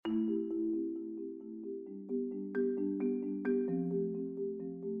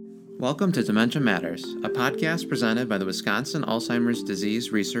Welcome to Dementia Matters, a podcast presented by the Wisconsin Alzheimer's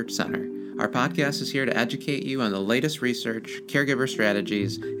Disease Research Center. Our podcast is here to educate you on the latest research, caregiver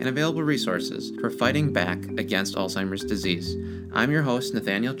strategies, and available resources for fighting back against Alzheimer's disease. I'm your host,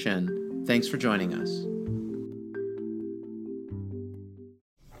 Nathaniel Chin. Thanks for joining us.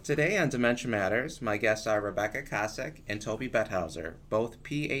 Today on Dementia Matters, my guests are Rebecca Kosick and Toby Bethauser, both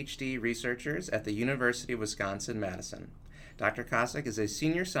PhD researchers at the University of Wisconsin-Madison. Dr. Kosick is a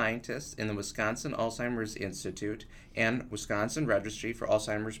senior scientist in the Wisconsin Alzheimer's Institute and Wisconsin Registry for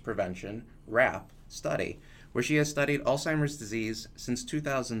Alzheimer's Prevention, WRAP, study, where she has studied Alzheimer's disease since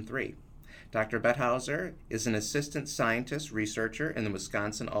 2003. Dr. Bethauser is an assistant scientist researcher in the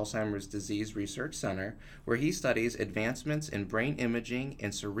Wisconsin Alzheimer's Disease Research Center, where he studies advancements in brain imaging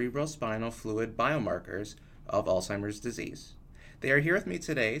and cerebrospinal fluid biomarkers of Alzheimer's disease. They are here with me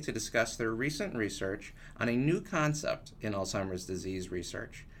today to discuss their recent research on a new concept in Alzheimer's disease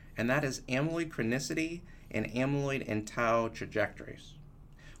research, and that is amyloid chronicity and amyloid and tau trajectories.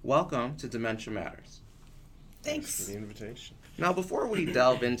 Welcome to Dementia Matters. Thanks for the invitation. Now, before we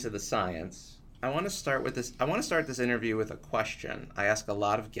delve into the science, I want to start this interview with a question I ask a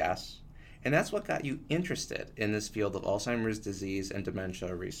lot of guests, and that's what got you interested in this field of Alzheimer's disease and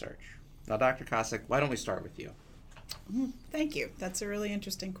dementia research. Now, Dr. Kosick, why don't we start with you? Thank you. That's a really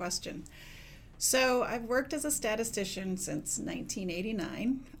interesting question. So I've worked as a statistician since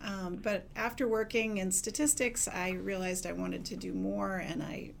 1989, but after working in statistics, I realized I wanted to do more, and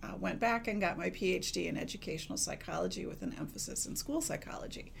I went back and got my PhD in educational psychology with an emphasis in school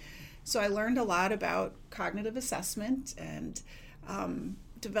psychology. So I learned a lot about cognitive assessment and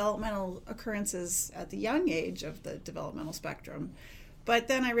developmental occurrences at the young age of the developmental spectrum. But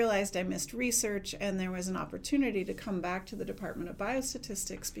then I realized I missed research, and there was an opportunity to come back to the Department of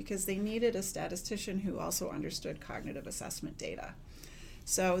Biostatistics because they needed a statistician who also understood cognitive assessment data.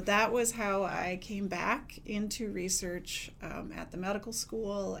 So that was how I came back into research at the medical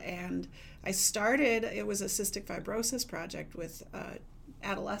school, and I started, it was a cystic fibrosis project with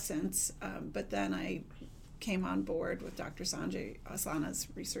adolescents, but then I came on board with Dr. Sanjay Asana's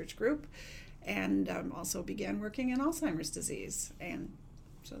research group, and also began working in Alzheimer's disease. And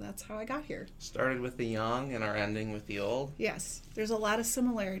so that's how I got here. Started with the young and are ending with the old? Yes, there's a lot of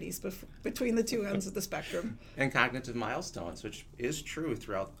similarities between the two ends of the spectrum. And cognitive milestones, which is true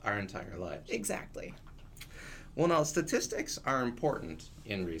throughout our entire lives. Exactly. Well, now, statistics are important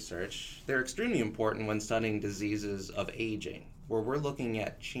in research. They're extremely important when studying diseases of aging, where we're looking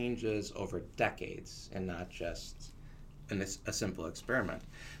at changes over decades and not just in a simple experiment.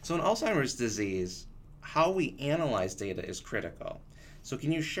 So in Alzheimer's disease, how we analyze data is critical. So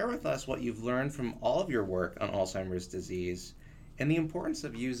can you share with us what you've learned from all of your work on Alzheimer's disease and the importance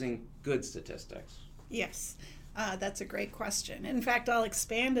of using good statistics? Yes, that's a great question. In fact, I'll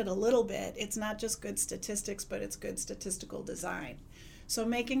expand it a little bit. It's not just good statistics, but it's good statistical design. So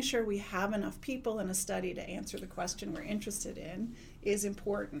making sure we have enough people in a study to answer the question we're interested in is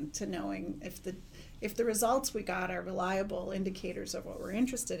important to knowing if the results we got are reliable indicators of what we're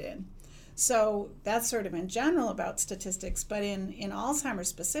interested in. So that's sort of in general about statistics, but in Alzheimer's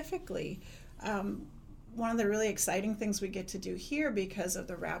specifically, one of the really exciting things we get to do here because of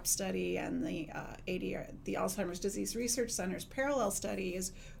the WRAP study and the Alzheimer's Disease Research Center's parallel study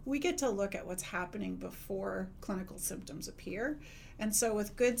is we get to look at what's happening before clinical symptoms appear. And so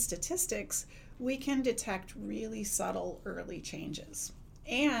with good statistics, we can detect really subtle early changes.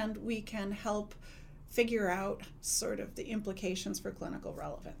 And we can help figure out sort of the implications for clinical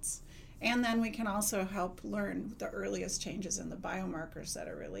relevance. And then we can also help learn the earliest changes in the biomarkers that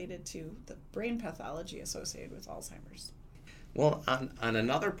are related to the brain pathology associated with Alzheimer's. Well, on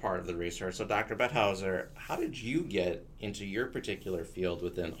another part of the research, so Dr. Bethauser, how did you get into your particular field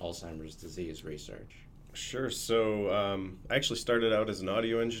within Alzheimer's disease research? Sure. So I actually started out as an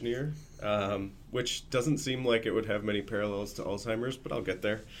audio engineer, which doesn't seem like it would have many parallels to Alzheimer's, but I'll get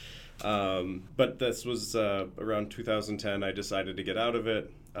there. But this was around 2010. I decided to get out of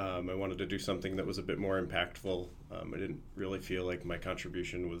it. I wanted to do something that was a bit more impactful. I didn't really feel like my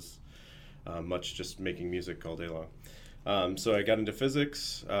contribution was much just making music all day long. So I got into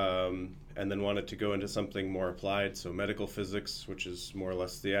physics and then wanted to go into something more applied, so medical physics, which is more or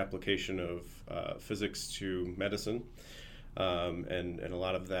less the application of physics to medicine. And a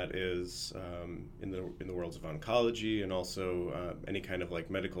lot of that is in the worlds of oncology and also any kind of like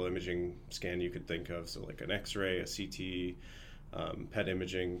medical imaging scan you could think of, so like an X-ray, a CT, PET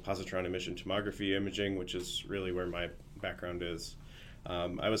imaging, positron emission tomography imaging, which is really where my background is.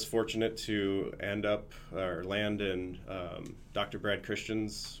 I was fortunate to land in Dr. Brad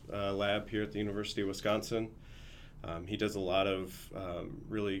Christian's lab here at the University of Wisconsin. He does a lot of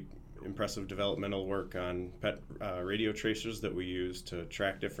really impressive developmental work on PET radio tracers that we use to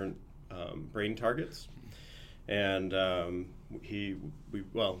track different brain targets. And the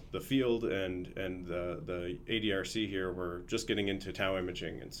field and the ADRC here were just getting into tau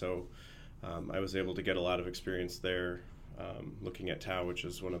imaging, and so I was able to get a lot of experience there looking at tau, which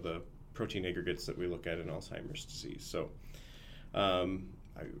is one of the protein aggregates that we look at in Alzheimer's disease. So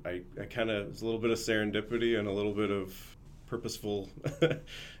I kind of, it's a little bit of serendipity and a little bit of purposeful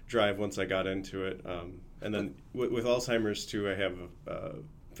drive once I got into it. And then with Alzheimer's too, I have a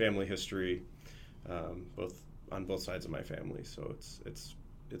family history, on both sides of my family. So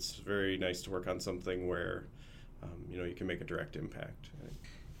it's very nice to work on something where you can make a direct impact.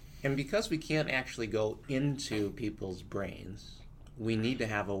 And because we can't actually go into people's brains, we need to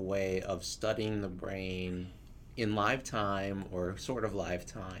have a way of studying the brain in live time or sort of live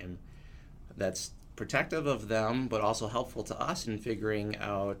time that's protective of them, but also helpful to us in figuring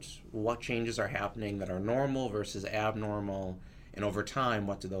out what changes are happening that are normal versus abnormal, and over time,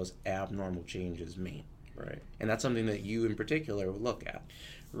 what do those abnormal changes mean? Right. And that's something that you in particular would look at.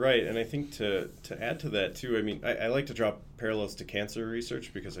 Right, and I think to add to that too, I mean, I like to draw parallels to cancer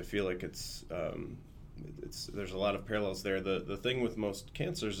research because I feel like it's there's a lot of parallels there. The thing with most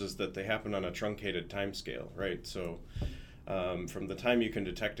cancers is that they happen on a truncated time scale, right? So from the time you can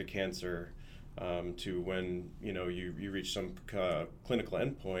detect a cancer to when you reach some clinical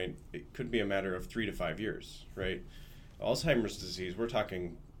endpoint, it could be a matter of 3 to 5 years, right? Alzheimer's disease, we're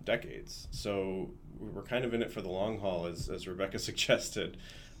talking decades. So we're kind of in it for the long haul, as Rebecca suggested.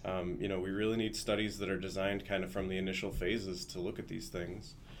 We really need studies that are designed kind of from the initial phases to look at these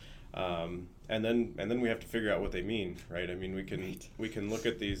things. And then we have to figure out what they mean, right? I mean, we can look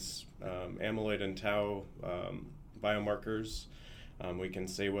at these amyloid and tau biomarkers. We can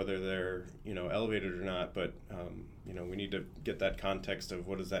say whether they're elevated or not, but we need to get that context of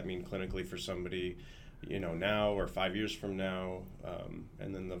what does that mean clinically for somebody, now or 5 years from now,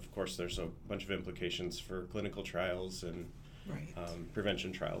 and then of course there's a bunch of implications for clinical trials and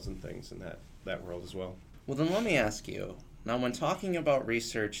prevention trials and things in that world as well. Well, then let me ask you. Now, when talking about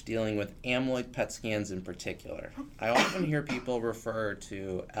research dealing with amyloid PET scans in particular, I often hear people refer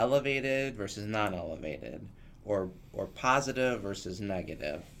to elevated versus non-elevated, or positive versus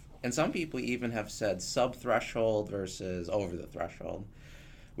negative. And some people even have said subthreshold versus over the threshold,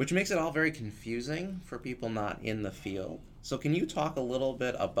 which makes it all very confusing for people not in the field. So can you talk a little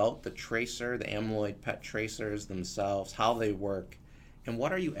bit about the tracer, the amyloid PET tracers themselves, how they work, and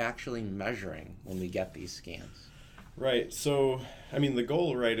what are you actually measuring when we get these scans? Right. So, I mean, the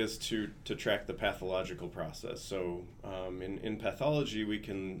goal, right, is to track the pathological process. So, in pathology, we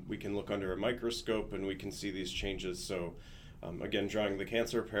can look under a microscope and we can see these changes. So, again, drawing the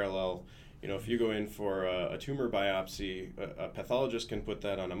cancer parallel, if you go in for a tumor biopsy, a pathologist can put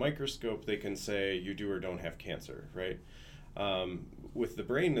that on a microscope. They can say you do or don't have cancer, right? With the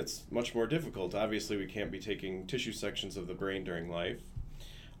brain, it's much more difficult. Obviously, we can't be taking tissue sections of the brain during life,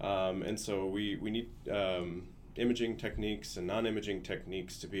 and so we need imaging techniques and non-imaging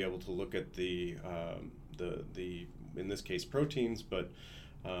techniques to be able to look at the in this case proteins, but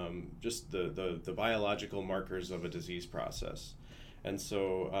just the biological markers of a disease process. And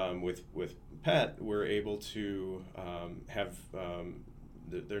so with PET, we're able to have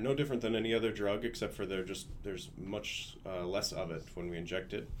they're no different than any other drug, except for there's much less of it when we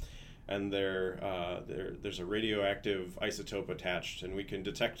inject it, and there's a radioactive isotope attached, and we can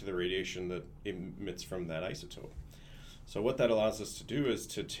detect the radiation that emits from that isotope. So what that allows us to do is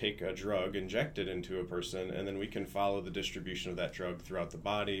to take a drug, inject it into a person, and then we can follow the distribution of that drug throughout the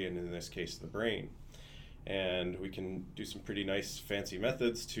body, and in this case, the brain. And we can do some pretty nice fancy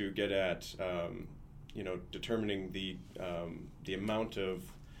methods to get at determining the amount of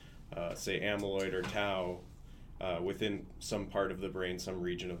say amyloid or tau within some part of the brain, some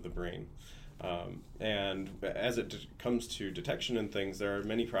region of the brain. And as it comes to detection and things, there are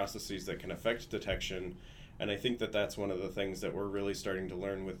many processes that can affect detection, and I think that's one of the things that we're really starting to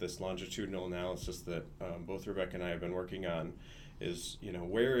learn with this longitudinal analysis that both Rebecca and I have been working on. Is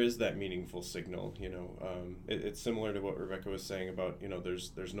where is that meaningful signal? It's similar to what Rebecca was saying about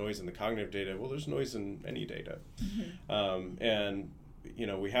there's noise in the cognitive data. Well, there's noise in any data, and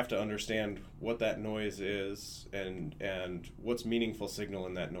we have to understand what that noise is and what's meaningful signal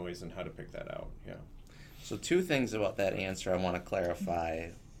in that noise and how to pick that out. Yeah. So 2 things about that answer I want to clarify.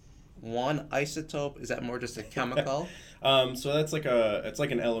 One, isotope, is that more just a chemical? So that's it's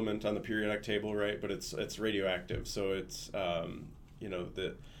like an element on the periodic table, right? But it's radioactive. So it's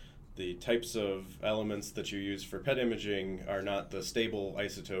the types of elements that you use for PET imaging are not the stable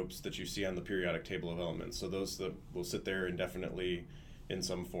isotopes that you see on the periodic table of elements. So those that will sit there indefinitely in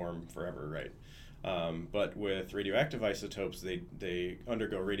some form forever, right? But with radioactive isotopes, they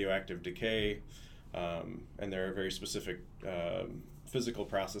undergo radioactive decay, and there are very specific physical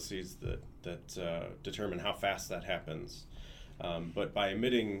processes that determine how fast that happens. But by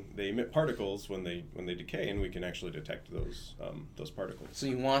they emit particles when they decay, and we can actually detect those particles. So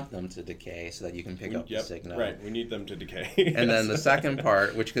you want them to decay so that you can pick up the signal. Right, we need them to decay. And then the second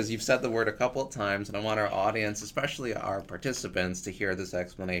part, because you've said the word a couple of times, and I want our audience, especially our participants, to hear this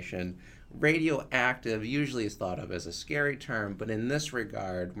explanation. Radioactive usually is thought of as a scary term, but in this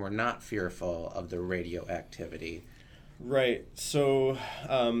regard, we're not fearful of the radioactivity. Right. So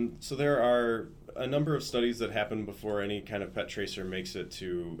there are a number of studies that happen before any kind of PET tracer makes it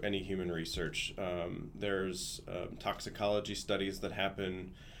to any human research. There's toxicology studies that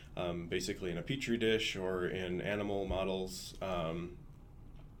happen basically in a petri dish or in animal models.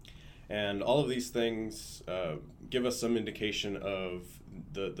 And all of these things give us some indication of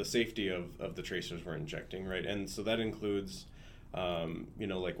the safety of the tracers we're injecting, right? And so that includes,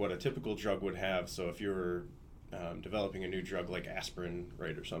 like what a typical drug would have. So if you're developing a new drug like aspirin,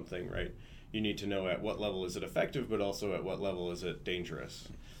 right, or something, right, you need to know at what level is it effective, but also at what level is it dangerous.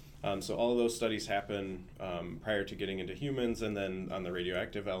 So all of those studies happen prior to getting into humans, and then on the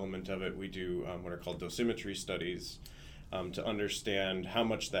radioactive element of it, we do what are called dosimetry studies to understand how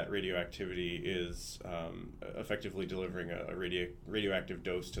much that radioactivity is effectively delivering a radioactive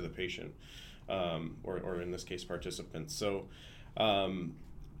dose to the patient, or in this case, participants. So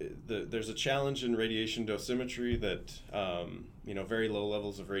there's a challenge in radiation dosimetry that, very low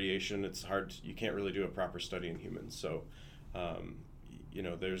levels of radiation, it's hard, you can't really do a proper study in humans. So,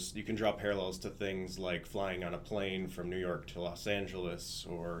 you can draw parallels to things like flying on a plane from New York to Los Angeles,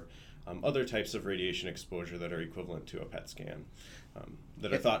 or other types of radiation exposure that are equivalent to a PET scan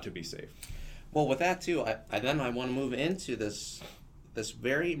that are thought to be safe. Well, with that too, I want to move into this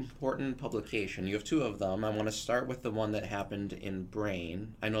very important publication. You have two of them. I want to start with the one that happened in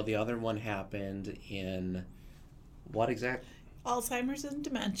brain. I know the other one happened in what exact? Alzheimer's and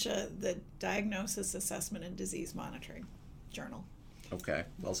Dementia, the Diagnosis, Assessment, and Disease Monitoring Journal. Okay.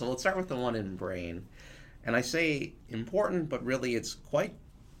 Well, so let's start with the one in brain. And I say important, but really it's quite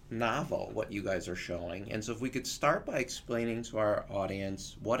novel what you guys are showing. And so if we could start by explaining to our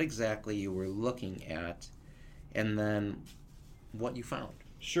audience what exactly you were looking at, and then what you found.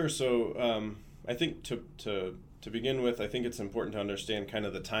 Sure. So I think to begin with, I think it's important to understand kind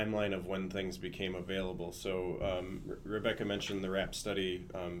of the timeline of when things became available. So Rebecca mentioned the RAP study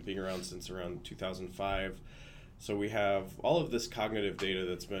being around since around 2005. So we have all of this cognitive data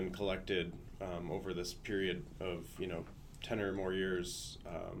that's been collected over this period of 10 or more years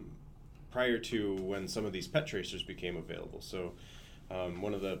prior to when some of these PET tracers became available. So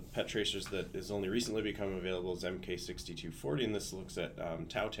one of the PET tracers that has only recently become available is MK6240, and this looks at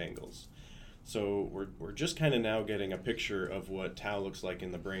tau tangles. So we're just kind of now getting a picture of what tau looks like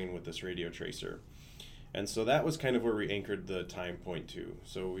in the brain with this radio tracer. And so that was kind of where we anchored the time point to.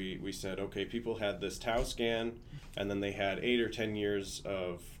 So we said, okay, people had this tau scan, and then they had 8 or 10 years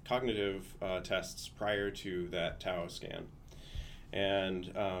of cognitive tests prior to that tau scan.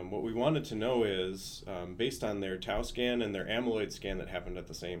 And what we wanted to know is, based on their tau scan and their amyloid scan that happened at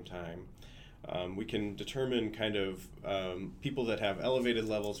the same time, we can determine kind of people that have elevated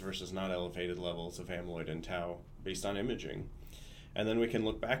levels versus not elevated levels of amyloid and tau based on imaging. And then we can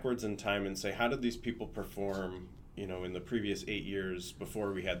look backwards in time and say, how did these people perform, in the previous 8 years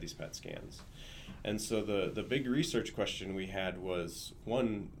before we had these PET scans? And so the big research question we had was,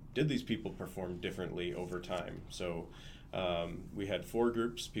 one, did these people perform differently over time? So we had 4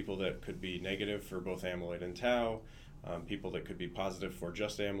 groups: people that could be negative for both amyloid and tau, people that could be positive for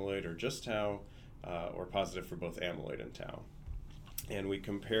just amyloid or just tau, or positive for both amyloid and tau. And we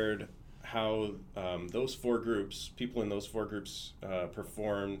compared how those 4 groups, people in those 4 groups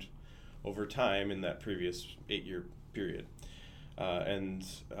performed over time in that previous 8-year period.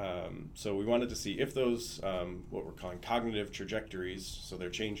 So we wanted to see if those, what we're calling cognitive trajectories, so their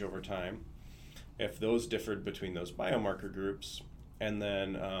change over time, if those differed between those biomarker groups, and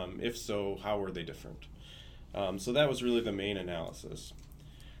then if so, how were they different? So that was really the main analysis.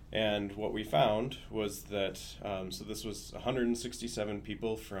 And what we found was that, so this was 167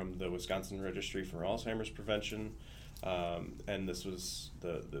 people from the Wisconsin Registry for Alzheimer's Prevention, and this was,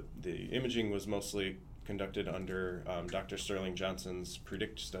 the imaging was mostly conducted under Dr. Sterling Johnson's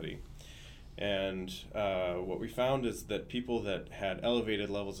PREDICT study. And what we found is that people that had elevated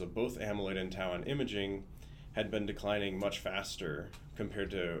levels of both amyloid and tau on imaging had been declining much faster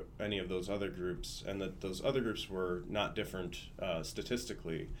compared to any of those other groups, and that those other groups were not different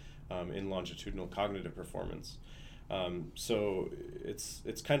statistically in longitudinal cognitive performance. So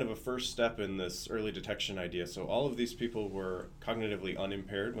it's kind of a first step in this early detection idea. So all of these people were cognitively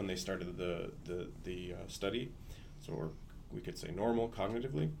unimpaired when they started the study, so we could say normal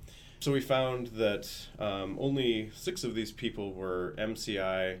cognitively. So we found that only 6 of these people were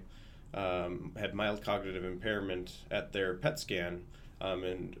MCI, had mild cognitive impairment at their PET scan,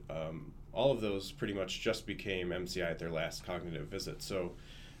 and all of those pretty much just became MCI at their last cognitive visit. So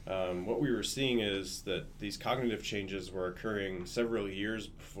what we were seeing is that these cognitive changes were occurring several years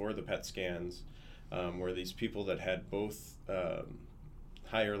before the PET scans, where these people that had both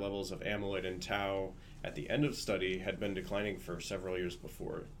higher levels of amyloid and tau at the end of study had been declining for several years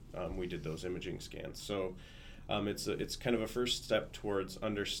before we did those imaging scans. So it's kind of a first step towards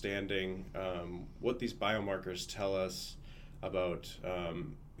understanding what these biomarkers tell us about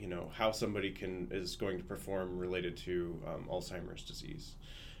how somebody is going to perform related to Alzheimer's disease.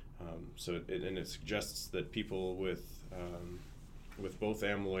 So it suggests that people with both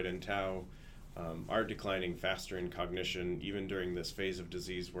amyloid and tau are declining faster in cognition, even during this phase of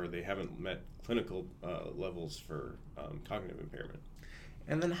disease where they haven't met clinical levels for cognitive impairment.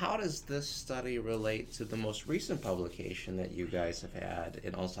 And then how does this study relate to the most recent publication that you guys have had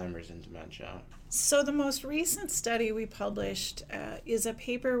in Alzheimer's and dementia? So the most recent study we published is a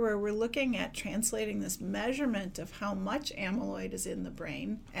paper where we're looking at translating this measurement of how much amyloid is in the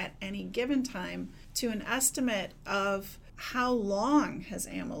brain at any given time to an estimate of how long has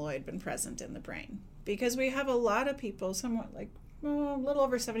amyloid been present in the brain. Because we have a lot of people, somewhat like a little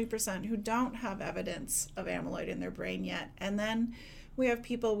over 70%, who don't have evidence of amyloid in their brain yet. And then we have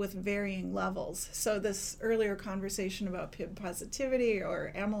people with varying levels. So this earlier conversation about PIB positivity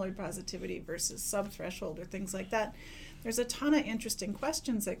or amyloid positivity versus subthreshold or things like that, there's a ton of interesting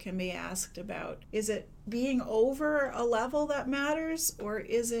questions that can be asked about, is it being over a level that matters, or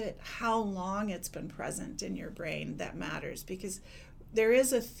is it how long it's been present in your brain that matters? Because there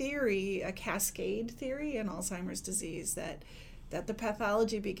is a theory, a cascade theory in Alzheimer's disease that the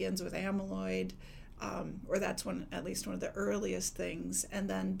pathology begins with amyloid, or that's at least one of the earliest things, and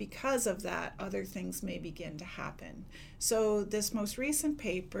then because of that, other things may begin to happen. So this most recent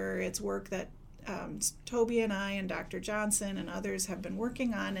paper, it's work that Toby and I and Dr. Johnson and others have been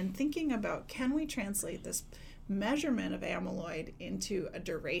working on and thinking about, can we translate this measurement of amyloid into a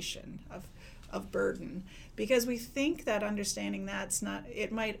duration of burden? Because we think that understanding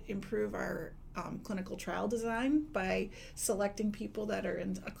it might improve our clinical trial design by selecting people that are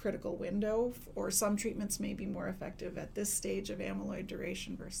in a critical window, or some treatments may be more effective at this stage of amyloid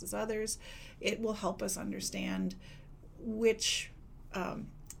duration versus others. It will help us understand which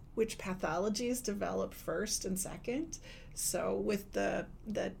pathologies develop first and second. So with the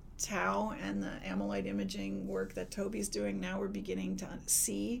tau and the amyloid imaging work that Toby's doing now, we're beginning to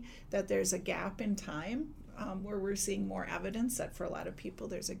see that there's a gap in time where we're seeing more evidence that for a lot of people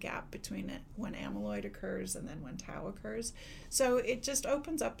there's a gap between when amyloid occurs and then when tau occurs. So it just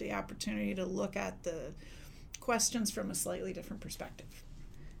opens up the opportunity to look at the questions from a slightly different perspective.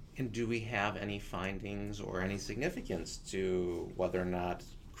 And do we have any findings or any significance to whether or not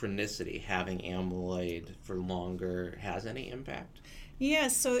chronicity, having amyloid for longer, has any impact?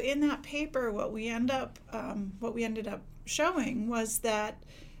 Yes, so in that paper, what we ended up showing was that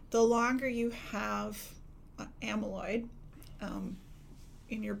the longer you have amyloid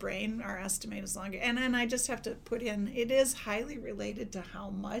in your brain, our estimate is longer. And then I just have to put in, it is highly related to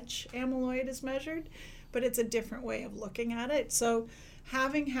how much amyloid is measured, but it's a different way of looking at it. So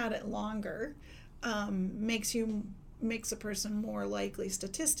having had it longer makes a person more likely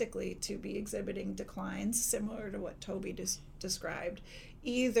statistically to be exhibiting declines similar to what Toby described,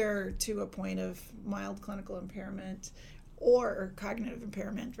 either to a point of mild clinical impairment or cognitive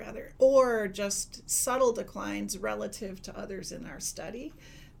impairment rather, or just subtle declines relative to others in our study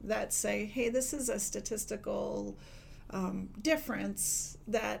that say, hey, this is a statistical difference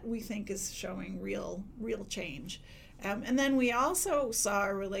that we think is showing real change. And then we also saw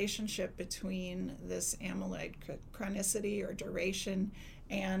a relationship between this amyloid chronicity or duration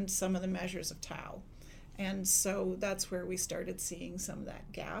and some of the measures of tau. And so that's where we started seeing some of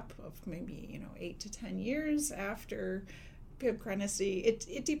that gap of maybe 8 to 10 years after PIB chronicity.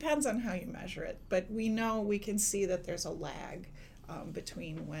 It depends on how you measure it, but we can see that there's a lag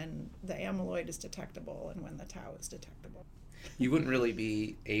between when the amyloid is detectable and when the tau is detectable. You wouldn't really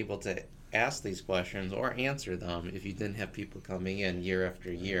be able to ask these questions or answer them if you didn't have people coming in year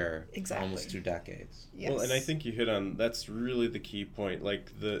after year, exactly. Almost 2 decades. Yes. Well, and I think you hit on, that's really the key point,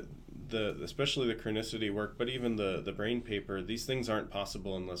 like the especially the chronicity work, but even the brain paper, these things aren't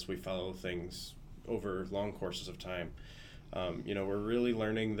possible unless we follow things over long courses of time. We're really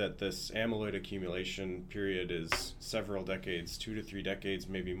learning that this amyloid accumulation period is several decades, 2 to 3 decades,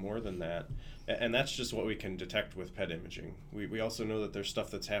 maybe more than that. And that's just what we can detect with PET imaging. We also know that there's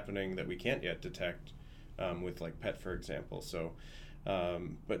stuff that's happening that we can't yet detect with like PET, for example. So,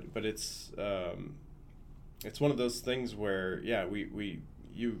 but it's one of those things where,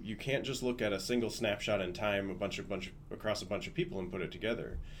 you can't just look at a single snapshot in time, across a bunch of people and put it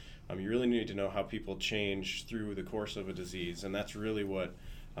together. You really need to know how people change through the course of a disease, and that's really what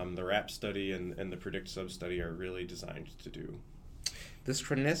the RAP study and the PREDICT sub-study are really designed to do. This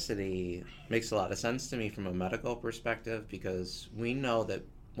chronicity makes a lot of sense to me from a medical perspective, because we know that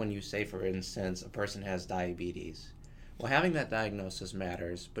when you say, for instance, a person has diabetes, well, having that diagnosis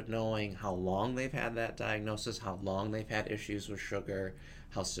matters, but knowing how long they've had that diagnosis, how long they've had issues with sugar,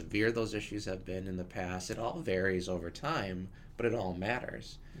 how severe those issues have been in the past, it all varies over time, but it all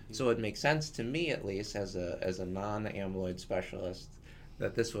matters. Mm-hmm. So it makes sense to me, at least, as a non-amyloid specialist,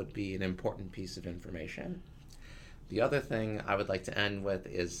 that this would be an important piece of information. The other thing I would like to end with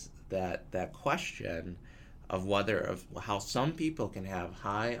is that question of how some people can have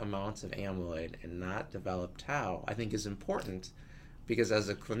high amounts of amyloid and not develop tau, I think is important, because as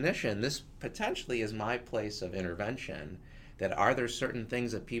a clinician, this potentially is my place of intervention. That are there certain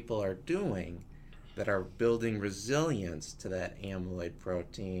things that people are doing that are building resilience to that amyloid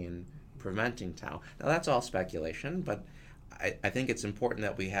protein, preventing tau? Now that's all speculation, but I think it's important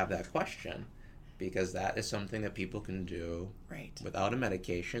that we have that question, because that is something that people can do without a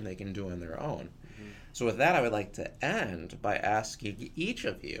medication. They can do on their own. Mm-hmm. So with that, I would like to end by asking each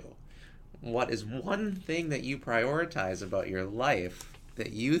of you, what is one thing that you prioritize about your life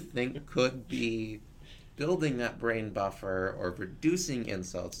that you think could be building that brain buffer or reducing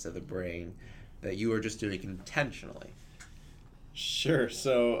insults to the brain that you are just doing intentionally? Sure.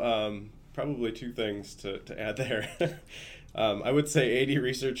 So probably two things to add there. I would say 80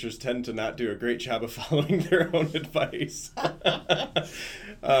 researchers tend to not do a great job of following their own advice. And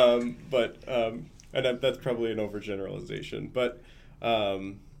that's probably an overgeneralization. But,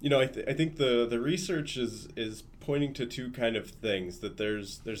 I think the research is pointing to two kind of things, that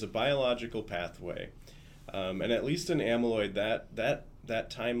there's a biological pathway. And at least in amyloid, that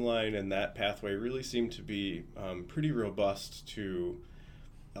timeline and that pathway really seem to be pretty robust to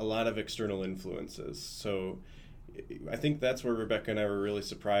a lot of external influences. So I think that's where Rebecca and I were really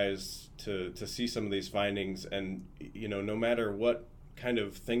surprised to see some of these findings. And no matter what kind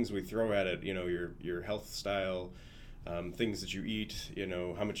of things we throw at it, your health style, things that you eat,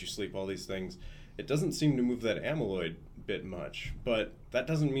 how much you sleep, all these things, it doesn't seem to move that amyloid bit much. But that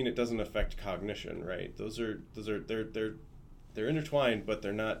doesn't mean it doesn't affect cognition, right? They're intertwined, but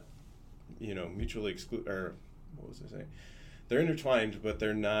they're not, mutually exclusive. Or what was I saying? They're intertwined, but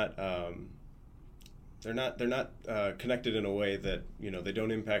they're not connected in a way that they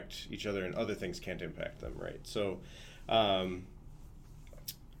don't impact each other, and other things can't impact them, right? So,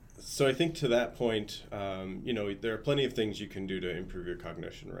 so I think to that point, there are plenty of things you can do to improve your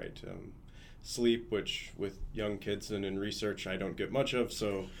cognition, right? Sleep, which with young kids and in research I don't get much of.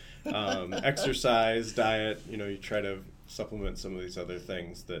 So, exercise, diet. You try to supplement some of these other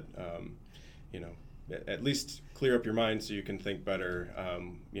things that at least clear up your mind so you can think better.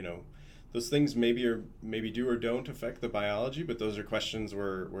 Those things maybe do or don't affect the biology, but those are questions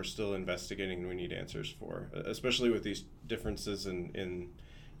we're still investigating and we need answers for, especially with these differences in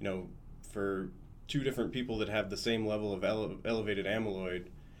for two different people that have the same level of elevated amyloid,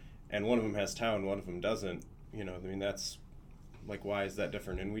 and one of them has tau and one of them doesn't. That's like, why is that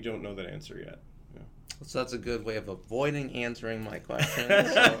different? And we don't know that answer yet. So that's a good way of avoiding answering my question.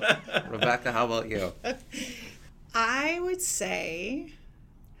 So, Rebecca, how about you? I would say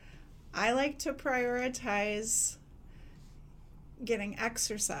I like to prioritize getting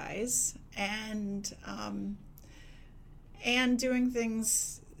exercise and doing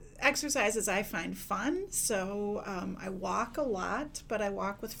exercises I find fun. So I walk a lot, but I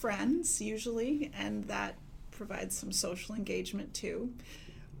walk with friends usually, and that provides some social engagement too.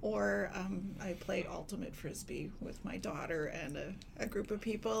 Or I play ultimate frisbee with my daughter and a group of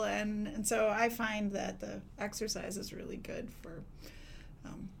people, and so I find that the exercise is really good for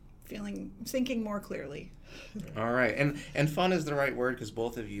thinking more clearly. All right, and fun is the right word, because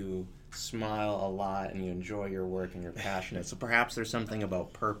both of you smile a lot and you enjoy your work and you're passionate. So perhaps there's something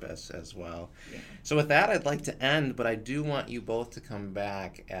about purpose as well. Yeah. So with that, I'd like to end, but I do want you both to come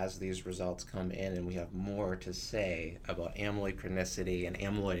back as these results come in and we have more to say about amyloid chronicity and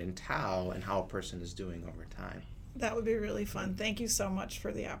amyloid and tau and how a person is doing over time. That would be really fun. Thank you so much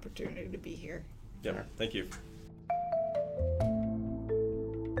for the opportunity to be here. Yeah, thank you.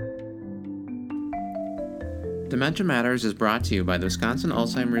 Dementia Matters is brought to you by the Wisconsin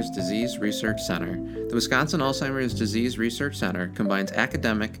Alzheimer's Disease Research Center. The Wisconsin Alzheimer's Disease Research Center combines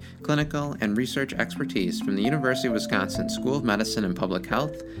academic, clinical, and research expertise from the University of Wisconsin School of Medicine and Public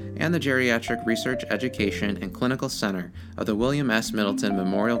Health and the Geriatric Research Education and Clinical Center of the William S. Middleton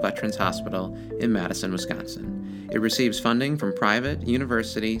Memorial Veterans Hospital in Madison, Wisconsin. It receives funding from private,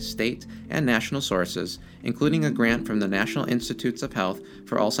 university, state, and national sources, including a grant from the National Institutes of Health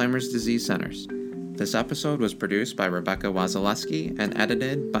for Alzheimer's Disease Centers. This episode was produced by Rebecca Wazaleski and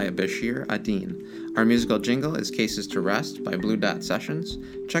edited by Bashir Adin. Our musical jingle is Cases to Rest by Blue Dot Sessions.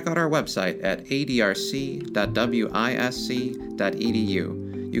 Check out our website at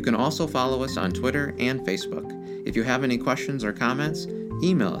adrc.wisc.edu. You can also follow us on Twitter and Facebook. If you have any questions or comments,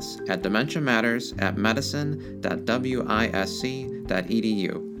 email us at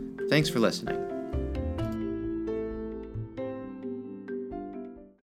dementiamatters@medicine.wisc.edu. Thanks for listening.